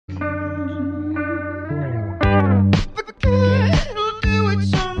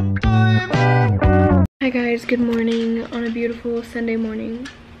guys, good morning on a beautiful Sunday morning.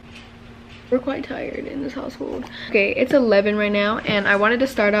 We're quite tired in this household. Okay, it's 11 right now, and I wanted to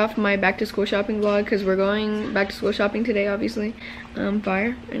start off my back to school shopping vlog because we're going back to school shopping today, obviously.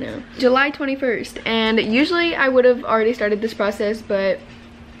 Fire, I know. July 21st, and usually I would have already started this process, but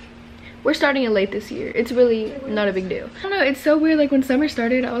we're starting it late this year. It's really not a big deal. I don't know, it's so weird. Like when summer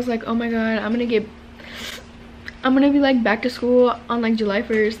started, I was like, oh my god, I'm gonna be like back to school on like July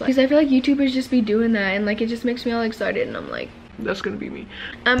 1st, because I feel like YouTubers just be doing that, and like it just makes me all excited, and I'm like, that's gonna be me.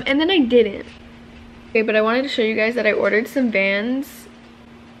 And then I didn't. Okay, but I wanted to show you guys that I ordered some Vans.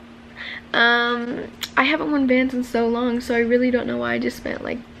 I haven't worn Vans in so long, so I really don't know why I just spent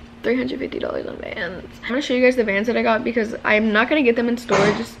like $350 on Vans. I'm gonna show you guys the Vans that I got because I'm not gonna get them in store.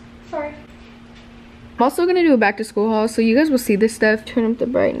 Just sorry. I'm also gonna do a back to school haul, so you guys will see this stuff. Turn up the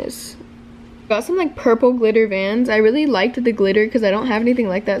brightness. Got some like purple glitter Vans. I really liked the glitter because I don't have anything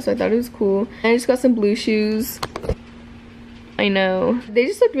like that, so I thought it was cool. And I just got some blue shoes. I know, they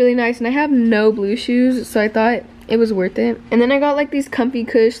just look really nice, and I have no blue shoes, so I thought it was worth it. And then I got like these comfy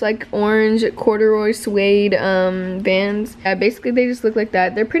cush, like orange corduroy suede Vans. Yeah, basically they just look like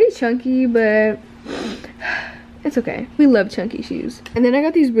that. They're pretty chunky, but it's okay. We love chunky shoes. And then I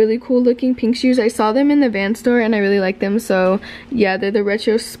got these really cool looking pink shoes. I saw them in the Vans store and I really like them. So yeah, they're the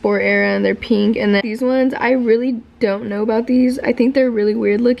retro sport era and they're pink. And then these ones, I really don't know about these. I think they're really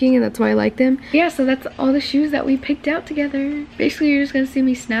weird looking and that's why I like them. Yeah, so that's all the shoes that we picked out together. Basically, you're just gonna see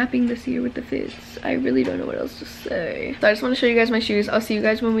me snapping this year with the fits. I really don't know what else to say. So I just want to show you guys my shoes. I'll see you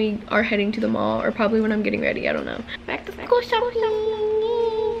guys when we are heading to the mall, or probably when I'm getting ready. I don't know. Back to school shopping.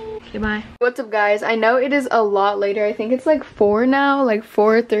 Okay, bye. What's up guys? I know it is a lot later. I think it's like 4 now, like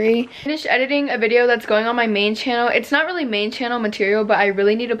 4 or 3. Finished editing a video that's going on my main channel. It's not really main channel material, but I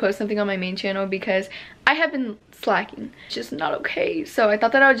really need to post something on my main channel because I have been slacking. It's just not okay. So I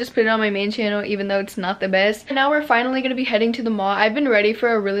thought that I would just put it on my main channel even though it's not the best. And now we're finally going to be heading to the mall. I've been ready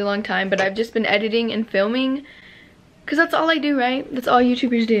for a really long time, but I've just been editing and filming. Because that's all I do, right? That's all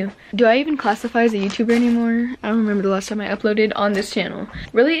YouTubers do. Do I even classify as a YouTuber anymore? I don't remember the last time I uploaded on this channel.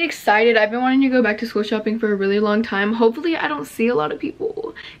 Really excited. I've been wanting to go back to school shopping for a really long time. Hopefully I don't see a lot of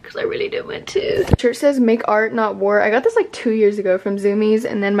people because I really do want to. The shirt says make art not war. I got this like 2 years ago from Zoomies,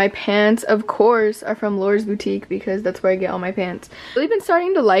 and then my pants, of course, are from Laura's Boutique because that's where I get all my pants. I've really been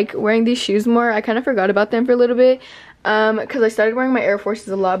starting to like wearing these shoes more. I kind of forgot about them for a little bit. Because I started wearing my Air Forces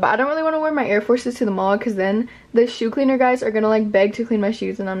a lot, but I don't really want to wear my Air Forces to the mall because then the shoe cleaner guys are gonna like beg to clean my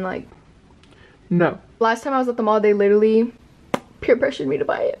shoes, and I'm like, no. Last time I was at the mall, they literally peer pressured me to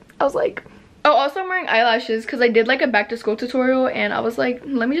buy it. I was like, oh, also I'm wearing eyelashes because I did like a back to school tutorial, and I was like,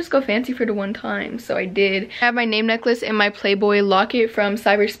 let me just go fancy for the one time. So I did. I have my name necklace and my Playboy locket from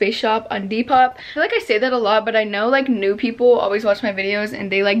Cyberspace Shop on Depop. I feel like I say that a lot, but I know like new people always watch my videos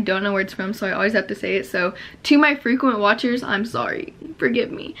and they like don't know where it's from, so I always have to say it. So to my frequent watchers, I'm sorry.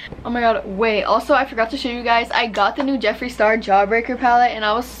 Forgive me. Oh my god, wait, also I forgot to show you guys, I got the new Jeffree Star Jawbreaker palette and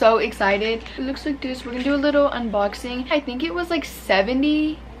I was so excited. It looks like this. We're gonna do a little unboxing. I think it was like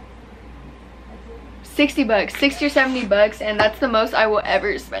 60 bucks, 60 or 70 bucks, and that's the most I will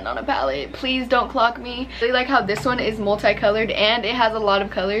ever spend on a palette. Please don't clock me. I really like how this one is multicolored and it has a lot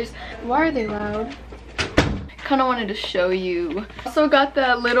of colors. Why are they loud? Kind of wanted to show you. Also got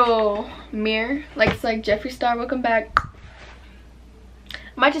the little mirror, like it's like Jeffree Star, welcome back.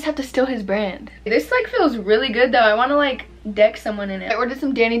 Might just have to steal his brand. This like feels really good though. I want to like deck someone in it. I ordered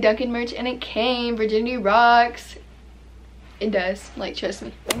some Danny Duncan merch and it came. Virginity rocks. It does, like, trust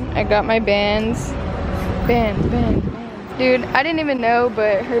me. I got my bands. Dude, I didn't even know,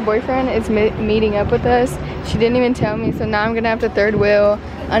 but her boyfriend is meeting up with us. She didn't even tell me, so now I'm gonna have to third wheel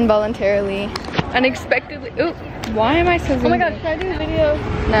involuntarily, unexpectedly. Ooh, why am I so zoomed? Oh my god, should I do a video?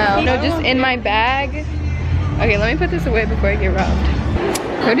 No, just in my bag. Okay, let me put this away before I get robbed.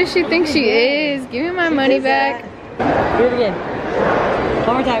 Who does she think she is? Give me my money back. Do it again.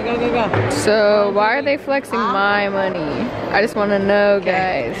 One more time, go, go, go. So why are they flexing my money? I just want to know,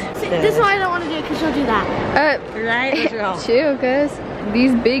 guys. This is why I don't want to do it, because she'll do that. Right? Chill, cuz.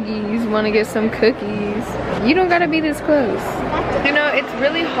 These biggies want to get some cookies. You don't gotta be this close. You know, it's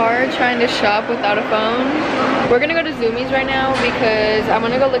really hard trying to shop without a phone. We're gonna go to Zoomies right now because I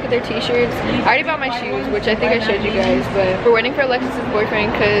want to go look at their t-shirts. I already bought my shoes, which I think I showed you guys, but we're waiting for Alexis's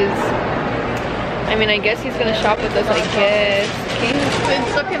boyfriend because, I mean, I guess he's gonna shop with us, I guess.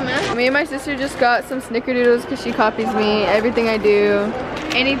 Me and my sister just got some snickerdoodles because she copies me. Everything I do,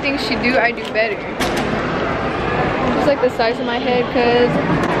 anything she do, I do better. Just like the size of my head, cuz.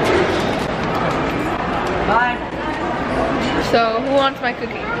 Bye. So, who wants my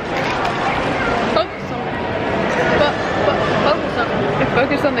cookie? Focus on it. Focus on it. It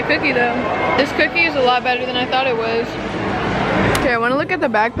focused on the cookie though. This cookie is a lot better than I thought it was. Okay, I want to look at the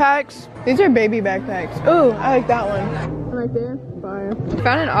backpacks. These are baby backpacks. Oh, I like that one. Right there. Fire.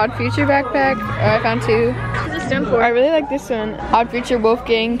 Found an Odd Future backpack. Oh, I found two. What's this stand for? I really like this one. Odd Future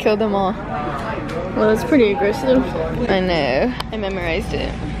Wolfgang killed them all. Well, that's pretty aggressive. I know. I memorized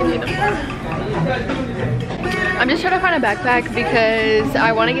it. I'm just trying to find a backpack because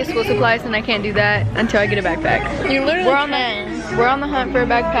I want to get school supplies and I can't do that until I get a backpack. You literally we're on the hunt for a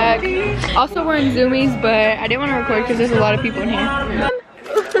backpack. Also, we're in Zoomies, but I didn't want to record because there's a lot of people in here.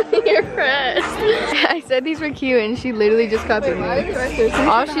 You're pressed. I said these were cute and she literally just copied me.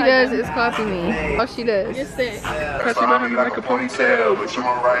 All she does is copy me. All she does. Cause you let him like a ponytail, but you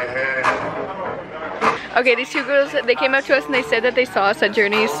on right hand. Okay, these two girls, they came up to us and they said that they saw us at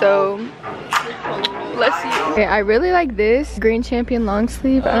Journeys, so let's see. Okay, I really like this green champion long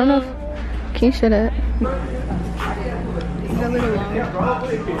sleeve. I don't know if, can you shut up? It's a little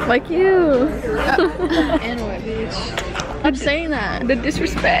long. Like you. And what, bitch? I'm saying that. The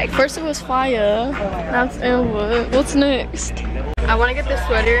disrespect. First it was fire. Now it's and what? What's next? I want to get this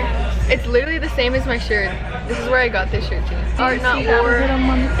sweater. It's literally the same as my shirt. This is where I got this shirt too. Or not or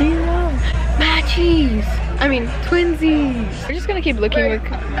matchies. I mean twinsies. We're just gonna keep looking. We're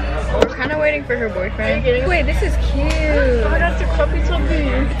kind of waiting for her boyfriend. Wait, this is cute. Oh my god, it's a croppy toppy.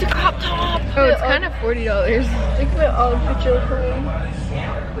 It's a crop top. Oh, it's kind of $40. Look at the old picture of her.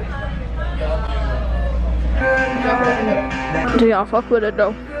 Do y'all fuck with it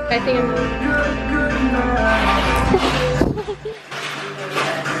though? I think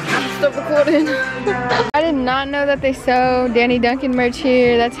I'm still recording. I did not know that they sell Danny Duncan merch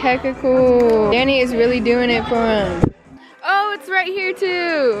here. That's hecka cool. Danny is really doing it for him. Oh, it's right here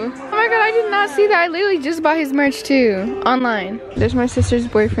too. Oh my god, I did not see that. I literally just bought his merch too, online. There's my sister's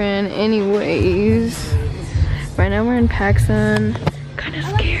boyfriend anyways. Right now we're in PacSun. Kind of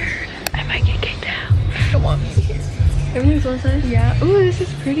scared. I might get kicked out. Come on. Everything's one size? Yeah. Ooh, this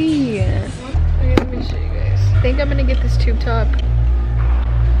is pretty. Okay, let me show you guys. I think I'm gonna get this tube top.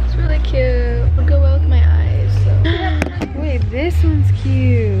 It's really cute. It'll go well with my eyes. So. Wait, this one's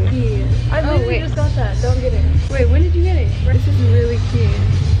cute. Yeah. I literally just got that. Don't get it. Wait, when did you get it? This is really cute.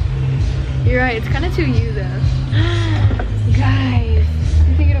 You're right. It's kind of too you though. Guys,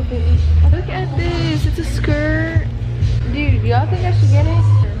 you think it'll fit me? Look at this. It's a skirt. Dude, y'all think I should get it?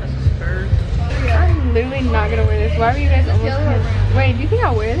 I'm literally not gonna wear this. Why were you guys almost Wait, do you think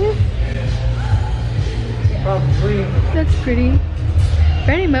I'll wear this? Probably. That's pretty.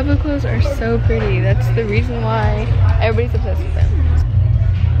 Brandy Melville clothes are so pretty. That's the reason why everybody's obsessed with them.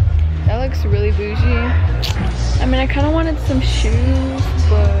 That looks really bougie. I mean, I kind of wanted some shoes,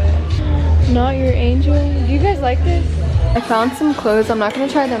 but not your angel. Do you guys like this? I found some clothes. I'm not gonna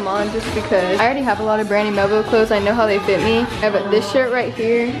try them on just because I already have a lot of Brandy Melville clothes. I know how they fit me. I have this shirt right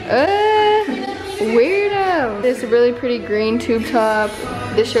here. Weirdo. This really pretty green tube top.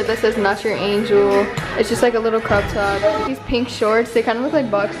 This shirt that says not your angel. It's just like a little crop top. These pink shorts, they kind of look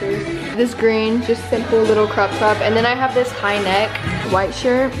like boxers. This green, just simple little crop top. And then I have this high neck white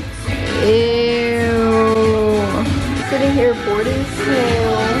shirt. Ew. Sitting here boarding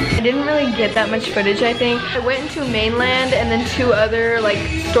school. I didn't really get that much footage, I think. I went into Mainland and then two other like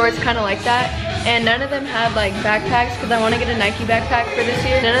stores kind of like that. And none of them had like backpacks because I want to get a Nike backpack for this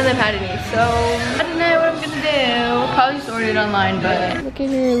year. None of them had any, so I don't know what I'm gonna do. Probably just order it online, but look at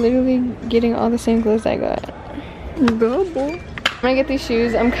her literally getting all the same clothes I got. Go boy. I'm gonna get these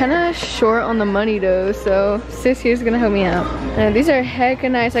shoes. I'm kind of short on the money though, so sis here's gonna help me out. These are hecka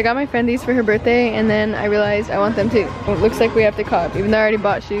nice. I got my friend these for her birthday, and then I realized I want them too. It looks like we have to cop. Even though I already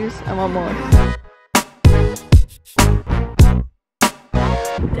bought shoes, I want more.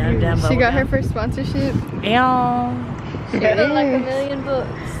 She got her first sponsorship. Yeah. She got like $1 million books.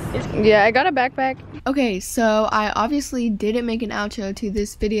 Yeah, I got a backpack. Okay, so I obviously didn't make an outro to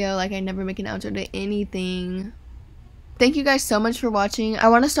this video. Like I never make an outro to anything. Thank you guys so much for watching. I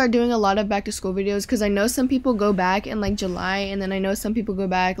want to start doing a lot of back to school videos because I know some people go back in like July, and then I know some people go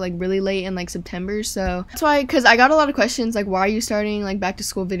back like really late in like September. So that's why, because I got a lot of questions like, why are you starting like back to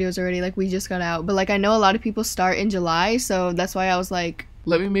school videos already? Like we just got out, but like I know a lot of people start in July, so that's why I was like,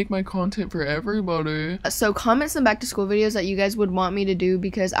 let me make my content for everybody. So comment some back to school videos that you guys would want me to do,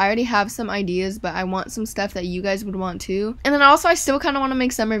 because I already have some ideas, but I want some stuff that you guys would want too. And then also I still kind of want to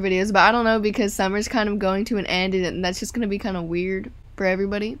make summer videos, but I don't know because summer's kind of going to an end and that's just going to be kind of weird. for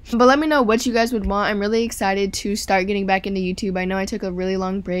everybody. But let me know what you guys would want. I'm really excited to start getting back into YouTube. I know I took a really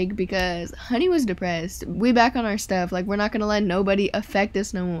long break because honey was depressed. We back on our stuff. Like, we're not gonna let nobody affect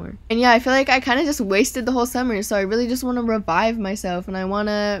us no more. And yeah, I feel like I kind of just wasted the whole summer, so I really just want to revive myself, and I want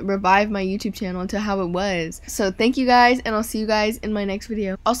to revive my YouTube channel to how it was. So thank you guys, and I'll see you guys in my next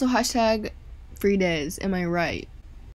video. Also, hashtag free Des, am I right?